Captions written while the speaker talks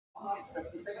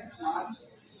22nd March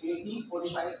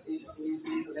 1845 in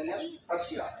Lucknow,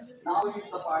 Russia. Now it is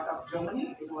the part of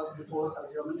Germany. It was before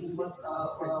Germany he was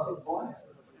born,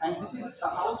 and this is the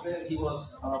house where he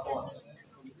was born.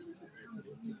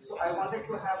 So I wanted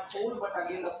to have poll, but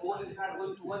again the poll is not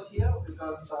going to work here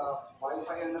because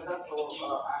Wi-Fi and other. So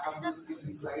I have to skip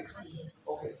these slides.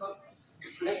 Okay, so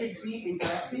let it be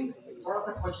interactive. थोड़ा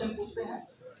सा question पूछते हैं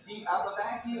कि आप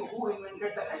बताएं कि who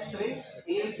invented the X-ray? A,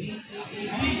 B, C, D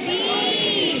है?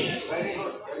 Very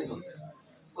good, very good.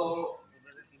 So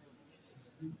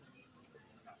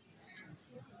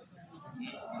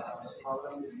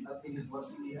problem is nothing is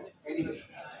working here. Anyway,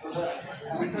 so the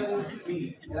answer is B.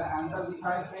 मेरा आंसर दिखा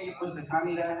है इसमें, ये कुछ दिखा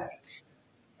नहीं रहा है.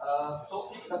 So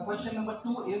the question number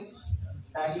 2 is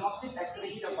diagnostic x ray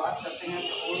की जब बात करते हैं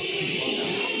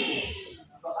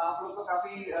तो आप लोग तो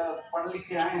काफी पढ़ लिख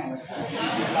के आए हैं,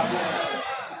 काफी अच्छा.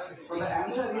 So the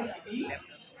answer is C.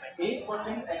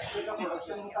 8% x ray का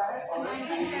प्रोडक्शन होता है और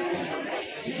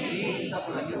 99% का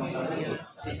प्रोडक्शन होता है.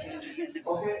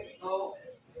 Okay, so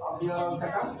अब you are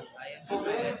set up. So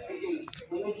where begins?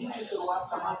 Imaging की शुरुआत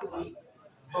कहाँ से हुई?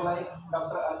 So like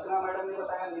डॉक्टर अर्चना मैडम ने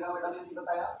बताया, मीरा मैडम ने भी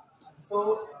बताया. So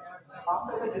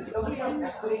after the discovery of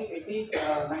X-ray in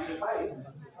 1895,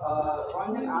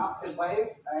 Röntgen asked his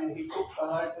wife, and he took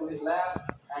her to his lab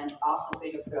and asked to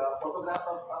take a photograph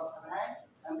of her hand.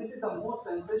 And this is the most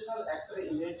sensational X-ray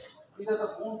image. These are the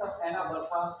bones of Anna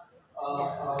Bertha,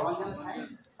 Röntgen's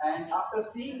hand. And after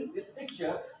seeing this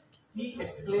picture, she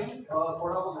exclaimed,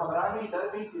 "थोड़ा वो घबरा गई, डर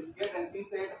गई, she scared, and she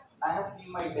said, I have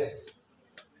seen my death."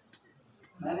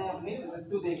 मैंने अपनी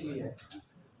मृत्यु देख ली है.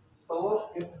 तो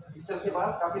इस पिक्चर के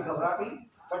बाद काफी घबरा गई.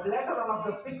 But later on,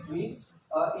 after 6 weeks,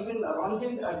 even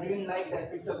Röntgen didn't like that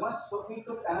picture much, so he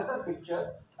took another picture.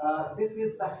 This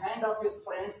is the hand of his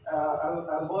friend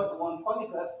Albert von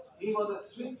Kolliker. He was a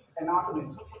Swiss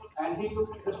anatomist, and he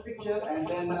took this picture, and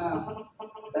then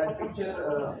that picture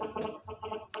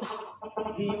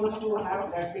he used to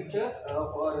have that picture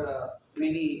for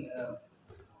many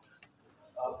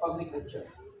public lectures.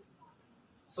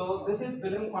 So this is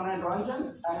Wilhelm Conrad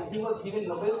Röntgen, and he was given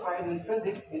Nobel Prize in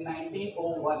Physics in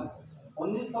 1901.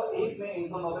 1901 में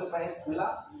इनको Nobel Prize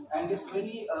मिला, and it's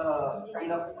very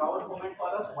kind of proud moment for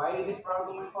us. Why is it proud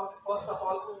moment for us? First of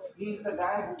all, he is the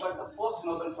guy who got the first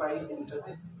Nobel Prize in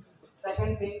Physics.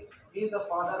 Second thing, he is the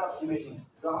father of imaging.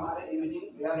 जो हमारे imaging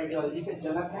या radiology के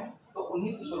जनक हैं, तो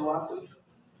उन्हीं से शुरुआत हुई.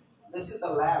 This is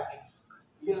the lab.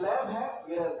 ये lab है.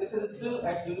 This is still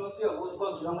at University of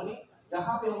Würzburg, Germany.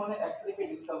 जहाँ पे उन्होंने एक्सरे की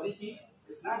डिस्कवरी की.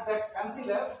 It's not that fancy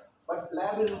lab, but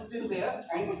lab is still there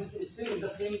and it is still in the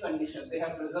same condition. They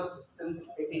have preserved since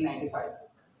 1895.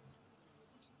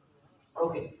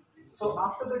 Okay. So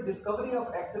after the discovery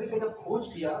of X-ray के जब खोज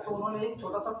किया तो उन्होंने एक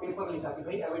छोटा सा पेपर लिखा कि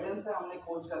भाई एविडेंस है, हमने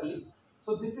खोज कर ली.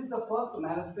 So this is the first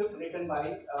manuscript written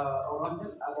by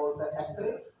Röntgen about the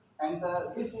X-ray, and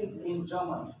this is in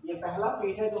German. ये पहला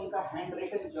पेज है जो उनका हैंड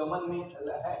रिटन जर्मन में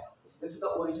है. This is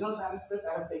the original manuscript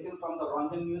I have taken from the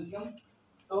Röntgen Museum.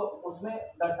 So उसमें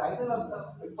the title of the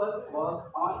paper was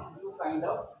on new kind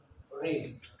of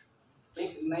rays,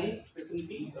 एक नई किस्म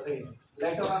की rays.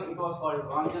 Later on it was called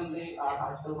Röntgen ray,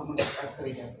 आजकल हम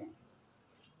X-ray कहते हैं.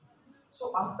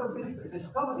 So after this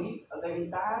discovery, the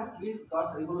entire field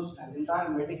got revolutionized. Entire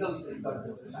medical field got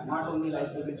revolutionized, not only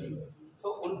like imaging. So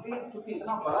उनके चूंकि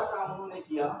इतना बड़ा काम उन्होंने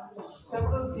किया, so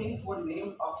several things were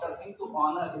named after him to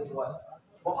honor his work.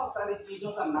 बहुत सारी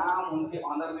चीजों का नाम उनके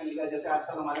ऑनर में लिया. जैसे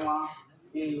आजकल हमारे वहाँ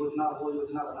ये योजना वो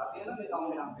योजना बनाते हैं ना नेताओं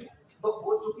के नाम पे, तो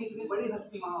वो चूंकि इतनी बड़ी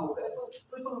हस्ती वहाँ हो गए, so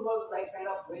people were like kind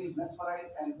of very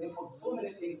mesmerized and they put so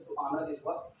many things to honor his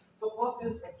work. So first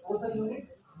is exposure unit,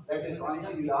 that is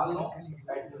Röntgen, we all know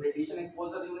that is radiation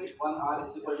exposure unit. 1R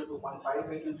is equal to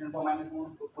 2.58 Newton per minus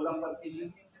coulomb per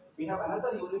kg. We have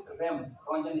another unit REM,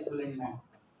 Röntgen equivalent man.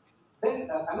 Then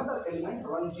another element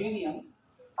Röntgenium.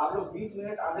 आप लोग 20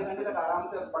 minute आधे घंटे तक आराम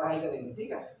से पढ़ाई करेंगे,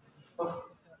 ठीक है? तो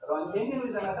Röntgenium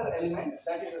is another element,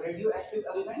 that is a radioactive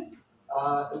element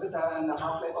with a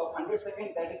half-life of 100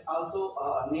 seconds, that is also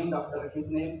named after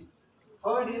his name.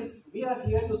 Third is we are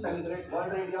here to celebrate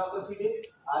World Radiography Day.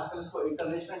 आजकल इसको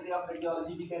International Day of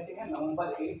Radiology भी कहते हैं, November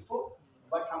 8th को,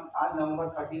 but हम आज November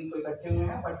 13th को इकट्ठे हुए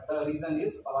हैं, but the reason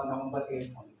is November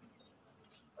 8th only.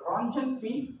 Röntgen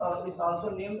peak is also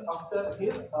named after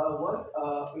his work.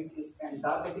 It is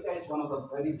Antarctica is one of the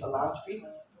very large peak.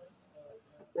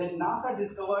 Then NASA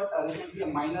discovered recently a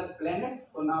minor planet.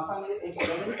 तो NASA ने एक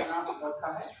planet का नाम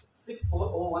रखा है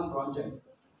 6401 Röntgen.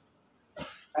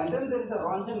 And then there is a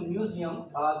Röntgen museum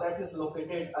that is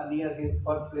located near his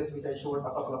birthplace, which I showed a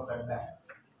couple of slides back.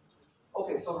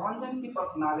 Okay, so Röntgen की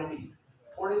personality,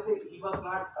 थोड़े से he was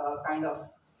not kind of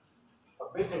a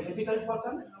bit a difficult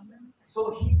person. So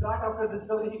he got, after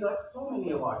discovery, he got so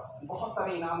many awards, बहुत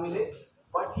सारे इनाम मिले,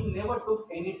 but he never took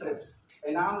any trips.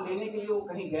 इनाम लेने के लिए वो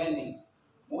कहीं गए नहीं,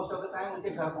 मोस्ट ऑफ द टाइम उनके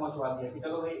घर पहुंचवा दिया कि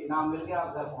चलो भाई इनाम मिल गया,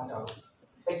 आप घर पहुंचा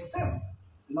दो।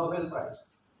 Accept Nobel prize,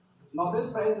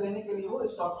 Nobel prize लेने के लिए वो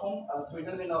स्टॉकहोम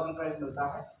स्वीडन में नोबेल प्राइज मिलता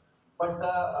है, बट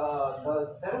द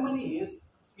सेरेमनी इज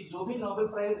कि जो भी नोबेल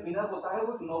प्राइज विनर होता है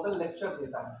वो एक नोबेल लेक्चर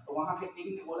देता है। तो वहां के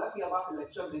किंग ने बोला कि अब आप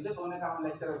लेक्चर दीजिए, तो उन्होंने कहा हम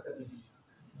लेक्चर नहीं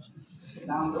दीजिए,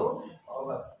 नाम दो और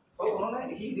बस। तो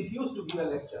उन्होंने he refuse to give a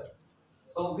lecture,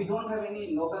 so we don't have any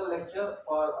Nobel lecture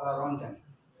for Ranjan.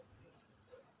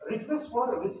 Request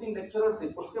for visiting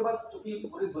lectureship, उसके बाद चूंकि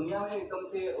पूरी दुनिया में एकदम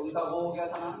से उनका वो हो गया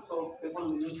था ना, so people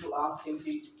used to ask him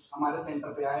कि हमारे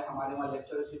सेंटर पे आए, हमारे वहाँ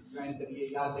लेक्चरशिप ज्वाइन करिए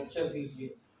या लेक्चर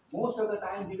दीजिए। Most of the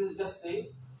time he will just say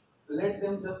let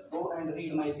them just go and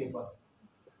read my papers.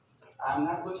 I am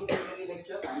not going to take any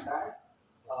lecture, I am tired.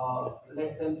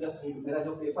 Let them just read. मेरा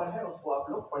जो paper है उसको आप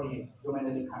लोग पढ़िए जो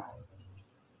मैंने लिखा है।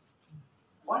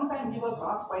 One time he was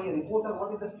asked by a reporter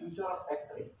what is the future of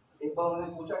X-ray. एक बार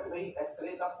उन्होंने पूछा कि भाई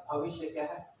X-ray का भविष्य क्या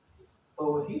है,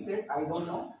 तो he said I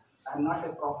don't know, I am not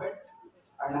a prophet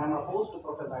and I am opposed to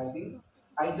prophesying.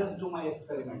 I just do my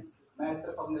experiments. मैं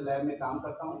सिर्फ अपने लैब में काम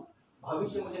करता हूँ,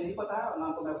 भविष्य मुझे नहीं पता है, और ना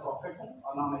तो मैं प्रॉफिट हूँ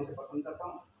और ना मैं इसे पसंद करता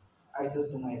हूँ। I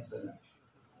just do my experiment.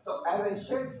 So as I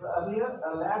said earlier,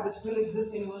 a lab still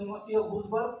exists in University of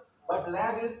Wurzburg, but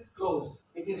lab is closed.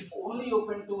 It is only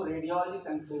open to radiologists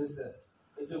and physicists.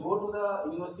 If you go to the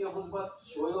University of Wurzburg,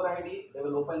 show your ID, they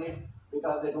will open it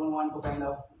because they don't want to kind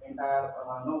of entire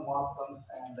mob comes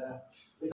and